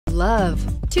love.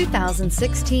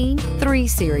 2016 3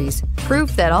 Series.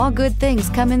 Proof that all good things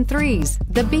come in threes.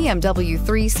 The BMW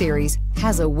 3 Series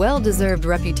has a well-deserved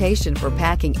reputation for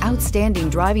packing outstanding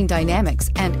driving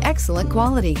dynamics and excellent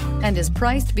quality and is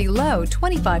priced below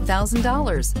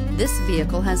 $25,000. This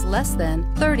vehicle has less than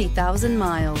 30,000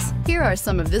 miles. Here are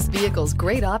some of this vehicle's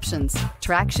great options: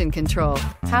 traction control,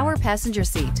 power passenger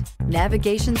seat,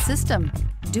 navigation system,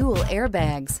 dual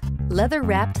airbags,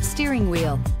 leather-wrapped steering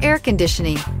wheel, air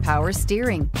conditioning, power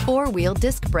steering, 4-wheel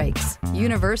disc brakes,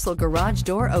 universal garage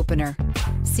door opener,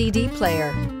 CD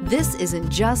player. This isn't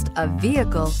just a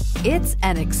vehicle, it's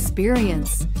an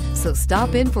experience. So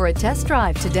stop in for a test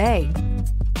drive today.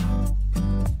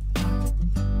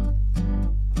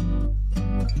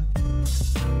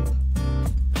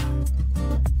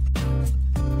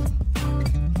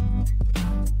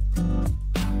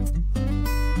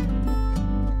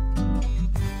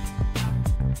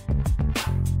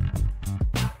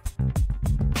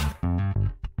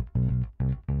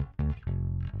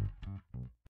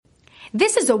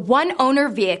 This is a one-owner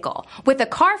vehicle with a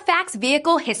Carfax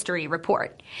Vehicle History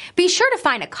Report. Be sure to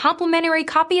find a complimentary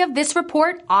copy of this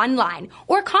report online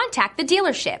or contact the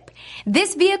dealership.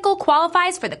 This vehicle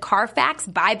qualifies for the Carfax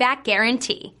Buyback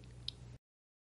Guarantee.